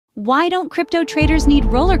Why don't crypto traders need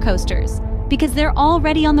roller coasters? Because they're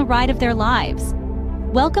already on the ride of their lives.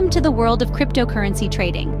 Welcome to the world of cryptocurrency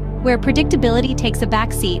trading, where predictability takes a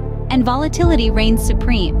backseat and volatility reigns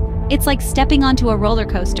supreme. It's like stepping onto a roller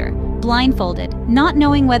coaster, blindfolded, not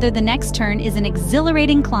knowing whether the next turn is an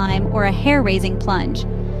exhilarating climb or a hair-raising plunge.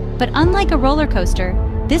 But unlike a roller coaster,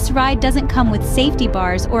 this ride doesn't come with safety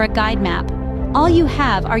bars or a guide map. All you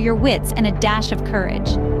have are your wits and a dash of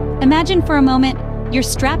courage. Imagine for a moment, you're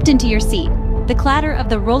strapped into your seat, the clatter of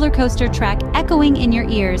the roller coaster track echoing in your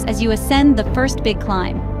ears as you ascend the first big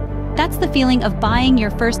climb. That's the feeling of buying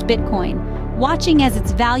your first Bitcoin, watching as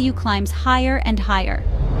its value climbs higher and higher.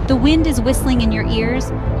 The wind is whistling in your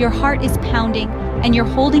ears, your heart is pounding, and you're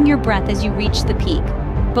holding your breath as you reach the peak.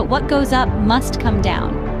 But what goes up must come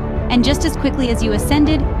down. And just as quickly as you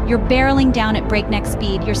ascended, you're barreling down at breakneck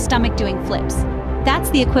speed, your stomach doing flips. That's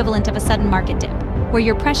the equivalent of a sudden market dip, where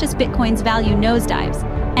your precious Bitcoin's value nosedives,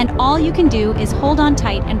 and all you can do is hold on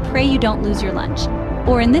tight and pray you don't lose your lunch.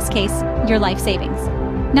 Or in this case, your life savings.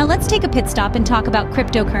 Now let's take a pit stop and talk about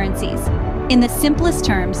cryptocurrencies. In the simplest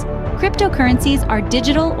terms, cryptocurrencies are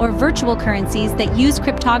digital or virtual currencies that use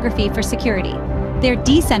cryptography for security. They're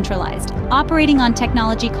decentralized, operating on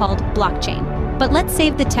technology called blockchain. But let's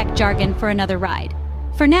save the tech jargon for another ride.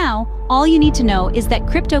 For now, all you need to know is that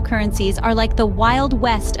cryptocurrencies are like the Wild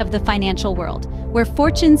West of the financial world, where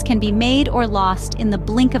fortunes can be made or lost in the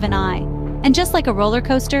blink of an eye. And just like a roller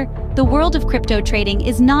coaster, the world of crypto trading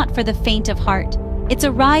is not for the faint of heart. It's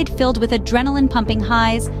a ride filled with adrenaline-pumping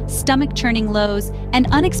highs, stomach-churning lows,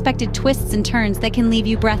 and unexpected twists and turns that can leave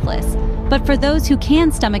you breathless. But for those who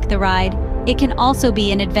can stomach the ride, it can also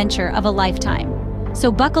be an adventure of a lifetime.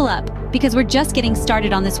 So buckle up, because we're just getting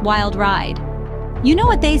started on this wild ride. You know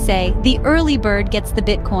what they say, the early bird gets the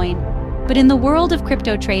Bitcoin. But in the world of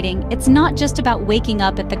crypto trading, it's not just about waking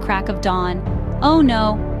up at the crack of dawn. Oh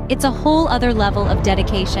no, it's a whole other level of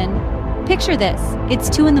dedication. Picture this,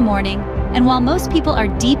 it's 2 in the morning, and while most people are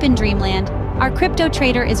deep in dreamland, our crypto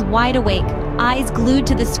trader is wide awake, eyes glued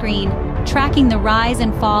to the screen, tracking the rise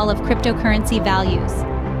and fall of cryptocurrency values.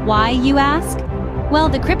 Why, you ask? Well,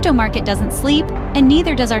 the crypto market doesn't sleep, and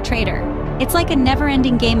neither does our trader. It's like a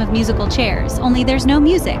never-ending game of musical chairs, only there's no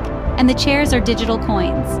music, and the chairs are digital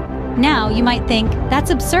coins. Now, you might think, that's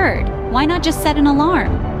absurd. Why not just set an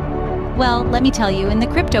alarm? Well, let me tell you, in the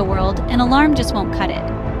crypto world, an alarm just won't cut it.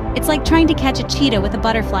 It's like trying to catch a cheetah with a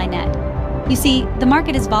butterfly net. You see, the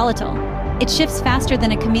market is volatile. It shifts faster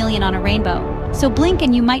than a chameleon on a rainbow, so blink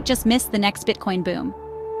and you might just miss the next Bitcoin boom.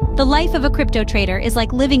 The life of a crypto trader is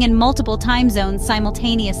like living in multiple time zones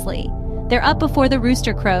simultaneously. They're up before the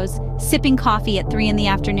rooster crows, sipping coffee at 3 in the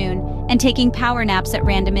afternoon, and taking power naps at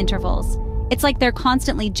random intervals. It's like they're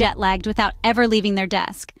constantly jet-lagged without ever leaving their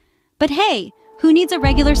desk. But hey, who needs a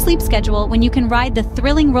regular sleep schedule when you can ride the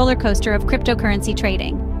thrilling roller coaster of cryptocurrency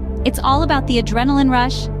trading? It's all about the adrenaline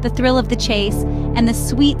rush, the thrill of the chase, and the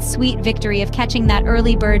sweet, sweet victory of catching that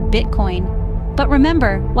early bird Bitcoin. But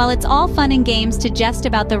remember, while it's all fun and games to jest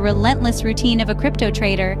about the relentless routine of a crypto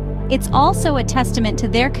trader, it's also a testament to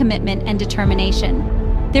their commitment and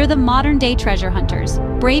determination. They're the modern-day treasure hunters,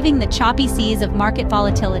 braving the choppy seas of market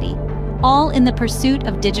volatility, all in the pursuit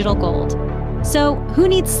of digital gold. So, who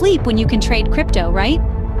needs sleep when you can trade crypto, right?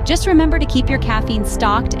 Just remember to keep your caffeine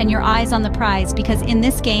stocked and your eyes on the prize, because in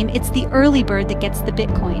this game, it's the early bird that gets the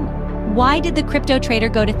Bitcoin. Why did the crypto trader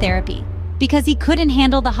go to therapy? Because he couldn't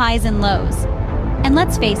handle the highs and lows. And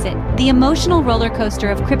let's face it, the emotional roller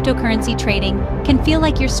coaster of cryptocurrency trading can feel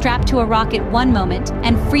like you're strapped to a rocket one moment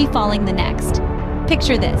and free-falling the next.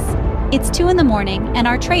 Picture this. It's 2 in the morning, and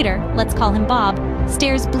our trader, let's call him Bob,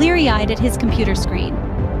 stares bleary-eyed at his computer screen.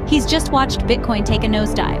 He's just watched Bitcoin take a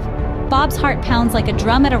nosedive. Bob's heart pounds like a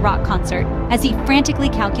drum at a rock concert as he frantically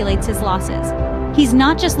calculates his losses. He's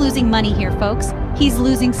not just losing money here, folks. He's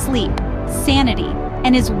losing sleep, sanity,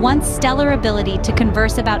 and his once stellar ability to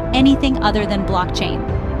converse about anything other than blockchain.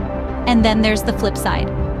 And then there's the flip side.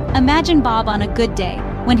 Imagine Bob on a good day,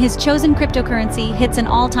 when his chosen cryptocurrency hits an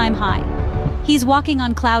all-time high. He's walking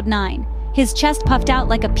on cloud 9, his chest puffed out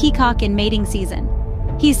like a peacock in mating season.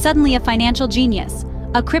 He's suddenly a financial genius,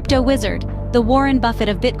 a crypto wizard, the Warren Buffett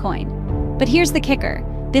of Bitcoin. But here's the kicker.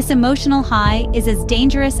 This emotional high is as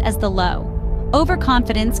dangerous as the low.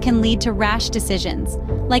 Overconfidence can lead to rash decisions,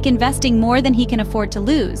 like investing more than he can afford to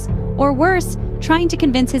lose, or worse, trying to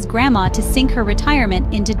convince his grandma to sink her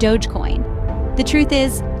retirement into Dogecoin. The truth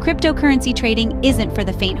is, cryptocurrency trading isn't for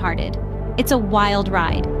the faint-hearted. It's a wild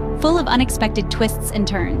ride, full of unexpected twists and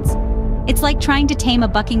turns. It's like trying to tame a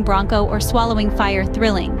bucking bronco or swallowing fire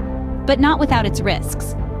thrilling, but not without its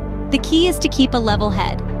risks. The key is to keep a level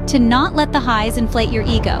head, to not let the highs inflate your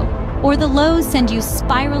ego, or the lows send you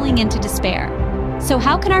spiraling into despair. So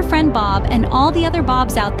how can our friend Bob and all the other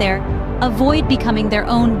Bobs out there avoid becoming their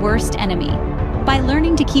own worst enemy? By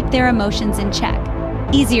learning to keep their emotions in check.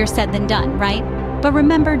 Easier said than done, right? But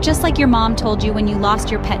remember, just like your mom told you when you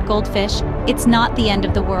lost your pet goldfish, it's not the end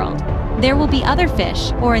of the world. There will be other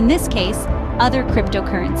fish, or in this case, other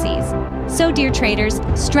cryptocurrencies. So dear traders,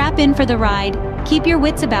 strap in for the ride, keep your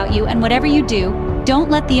wits about you, and whatever you do,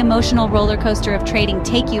 don't let the emotional roller coaster of trading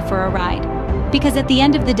take you for a ride. Because at the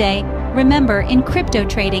end of the day, remember, in crypto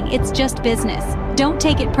trading, it's just business. Don't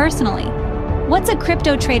take it personally. What's a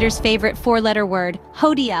crypto trader's favorite four-letter word?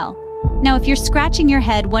 HODL. Now, if you're scratching your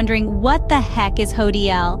head wondering what the heck is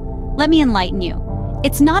HODL, let me enlighten you.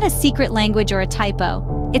 It's not a secret language or a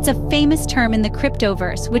typo. It's a famous term in the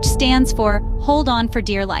cryptoverse, which stands for hold on for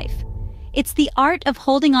dear life. It's the art of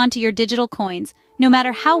holding on to your digital coins, no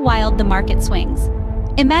matter how wild the market swings.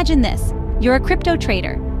 Imagine this, you're a crypto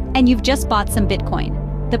trader, and you've just bought some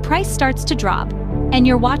Bitcoin. The price starts to drop, and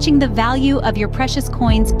you're watching the value of your precious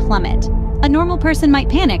coins plummet. A normal person might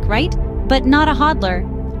panic, right? But not a hodler.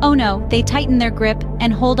 Oh no, they tighten their grip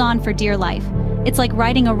and hold on for dear life. It's like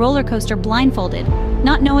riding a roller coaster blindfolded,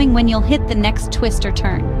 not knowing when you'll hit the next twist or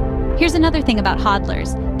turn. Here's another thing about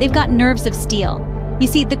hodlers. They've got nerves of steel. You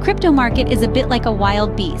see, the crypto market is a bit like a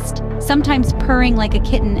wild beast, sometimes purring like a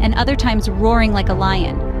kitten and other times roaring like a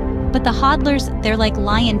lion. But the hodlers, they're like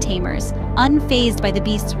lion tamers, unfazed by the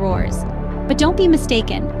beast's roars. But don't be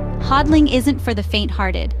mistaken, hodling isn't for the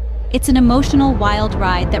faint-hearted. It's an emotional wild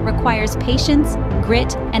ride that requires patience,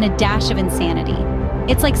 grit, and a dash of insanity.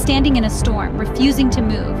 It's like standing in a storm, refusing to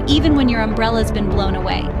move, even when your umbrella's been blown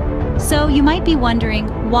away. So you might be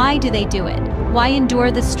wondering, why do they do it? Why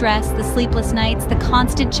endure the stress, the sleepless nights, the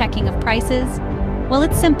constant checking of prices? Well,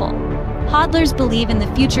 it's simple. Hodlers believe in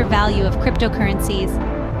the future value of cryptocurrencies.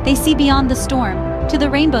 They see beyond the storm, to the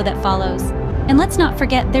rainbow that follows. And let's not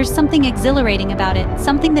forget, there's something exhilarating about it,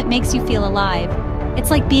 something that makes you feel alive. It's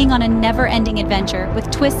like being on a never-ending adventure with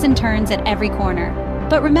twists and turns at every corner.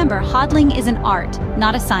 But remember, hodling is an art,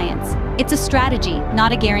 not a science. It's a strategy,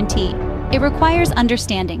 not a guarantee. It requires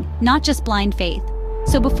understanding, not just blind faith.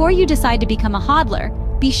 So before you decide to become a hodler,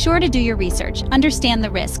 be sure to do your research, understand the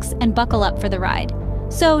risks, and buckle up for the ride.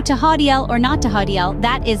 So to HODL or not to HODL,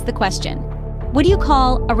 that is the question. What do you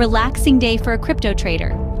call a relaxing day for a crypto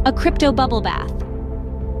trader? A crypto bubble bath.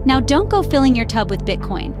 Now don't go filling your tub with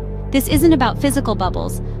Bitcoin. This isn't about physical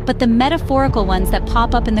bubbles, but the metaphorical ones that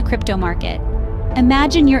pop up in the crypto market.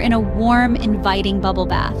 Imagine you're in a warm, inviting bubble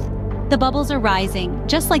bath. The bubbles are rising,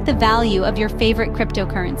 just like the value of your favorite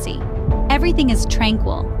cryptocurrency. Everything is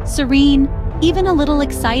tranquil, serene, even a little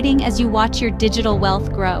exciting as you watch your digital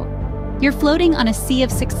wealth grow. You're floating on a sea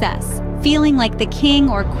of success, feeling like the king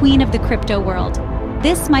or queen of the crypto world.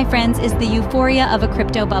 This, my friends, is the euphoria of a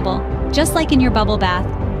crypto bubble. Just like in your bubble bath,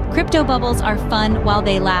 crypto bubbles are fun while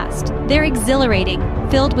they last. They're exhilarating,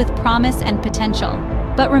 filled with promise and potential.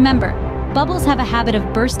 But remember, bubbles have a habit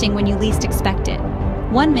of bursting when you least expect it.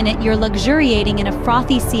 One minute you're luxuriating in a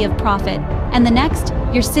frothy sea of profit, and the next,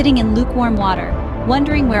 you're sitting in lukewarm water,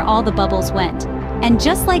 wondering where all the bubbles went. And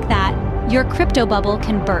just like that, your crypto bubble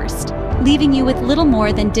can burst, leaving you with little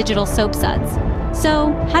more than digital soapsuds.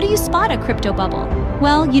 So, how do you spot a crypto bubble?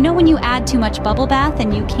 Well, you know when you add too much bubble bath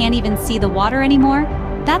and you can't even see the water anymore?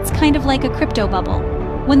 That's kind of like a crypto bubble.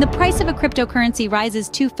 When the price of a cryptocurrency rises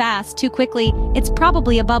too fast, too quickly, it's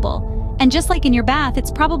probably a bubble. And just like in your bath,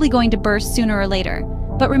 it's probably going to burst sooner or later.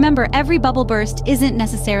 But remember, every bubble burst isn't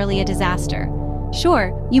necessarily a disaster.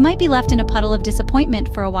 Sure, you might be left in a puddle of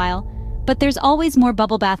disappointment for a while, but there's always more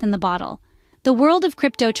bubble bath in the bottle. The world of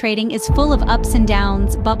crypto trading is full of ups and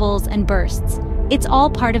downs, bubbles and bursts. It's all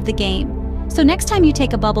part of the game. So next time you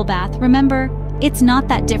take a bubble bath, remember, it's not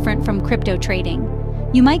that different from crypto trading.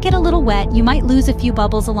 You might get a little wet, you might lose a few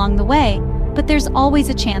bubbles along the way, but there's always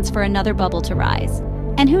a chance for another bubble to rise.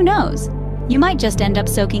 And who knows, you might just end up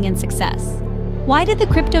soaking in success. Why did the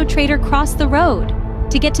crypto trader cross the road?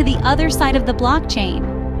 To get to the other side of the blockchain.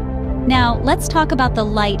 Now, let's talk about the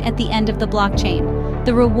light at the end of the blockchain,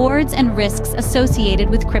 the rewards and risks associated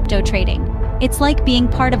with crypto trading. It's like being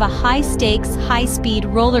part of a high-stakes, high-speed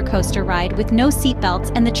roller coaster ride with no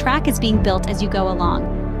seatbelts, and the track is being built as you go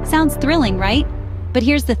along. Sounds thrilling, right? But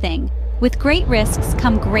here's the thing. With great risks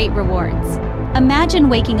come great rewards. Imagine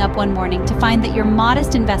waking up one morning to find that your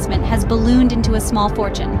modest investment has ballooned into a small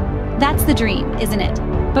fortune. That's the dream, isn't it?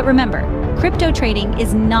 But remember, crypto trading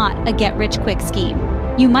is not a get-rich-quick scheme.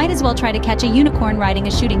 You might as well try to catch a unicorn riding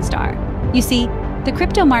a shooting star. You see, the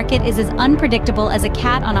crypto market is as unpredictable as a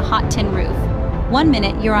cat on a hot tin roof. One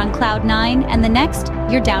minute you're on cloud 9, and the next,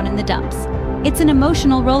 you're down in the dumps. It's an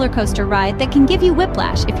emotional roller coaster ride that can give you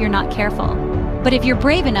whiplash if you're not careful. But if you're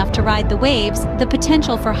brave enough to ride the waves, the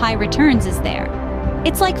potential for high returns is there.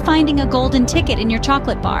 It's like finding a golden ticket in your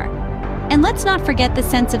chocolate bar. And let's not forget the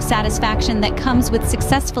sense of satisfaction that comes with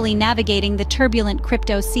successfully navigating the turbulent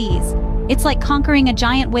crypto seas. It's like conquering a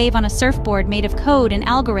giant wave on a surfboard made of code and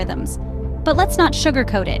algorithms. But let's not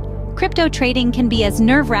sugarcoat it. Crypto trading can be as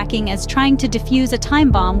nerve-wracking as trying to defuse a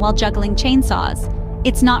time bomb while juggling chainsaws.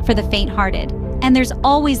 It's not for the faint-hearted, and there's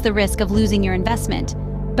always the risk of losing your investment.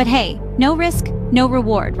 But hey, no risk, no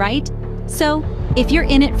reward, right? So, if you're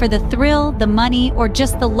in it for the thrill, the money, or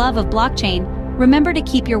just the love of blockchain, remember to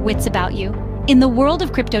keep your wits about you. In the world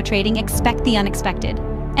of crypto trading, expect the unexpected.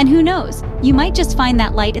 And who knows, you might just find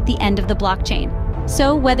that light at the end of the blockchain.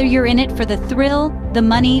 So whether you're in it for the thrill, the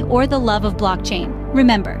money, or the love of blockchain,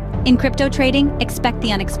 remember, in crypto trading, expect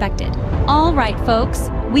the unexpected. All right, folks,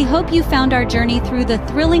 we hope you found our journey through the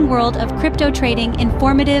thrilling world of crypto trading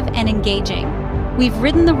informative and engaging. We've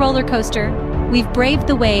ridden the roller coaster, we've braved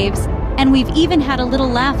the waves, and we've even had a little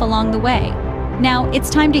laugh along the way. Now, it's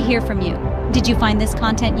time to hear from you. Did you find this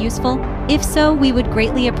content useful? If so, we would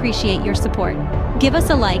greatly appreciate your support. Give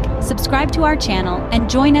us a like, subscribe to our channel, and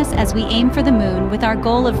join us as we aim for the moon with our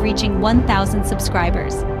goal of reaching 1,000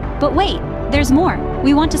 subscribers. But wait, there's more.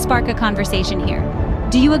 We want to spark a conversation here.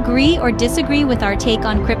 Do you agree or disagree with our take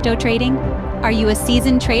on crypto trading? Are you a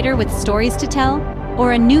seasoned trader with stories to tell,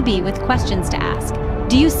 or a newbie with questions to ask?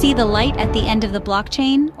 Do you see the light at the end of the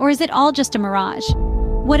blockchain, or is it all just a mirage?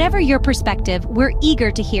 Whatever your perspective, we're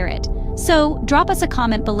eager to hear it. So, drop us a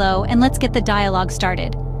comment below and let's get the dialogue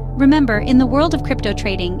started. Remember, in the world of crypto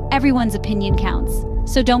trading, everyone's opinion counts.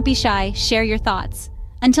 So don't be shy, share your thoughts.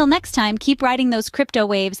 Until next time, keep riding those crypto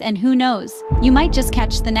waves, and who knows, you might just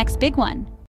catch the next big one.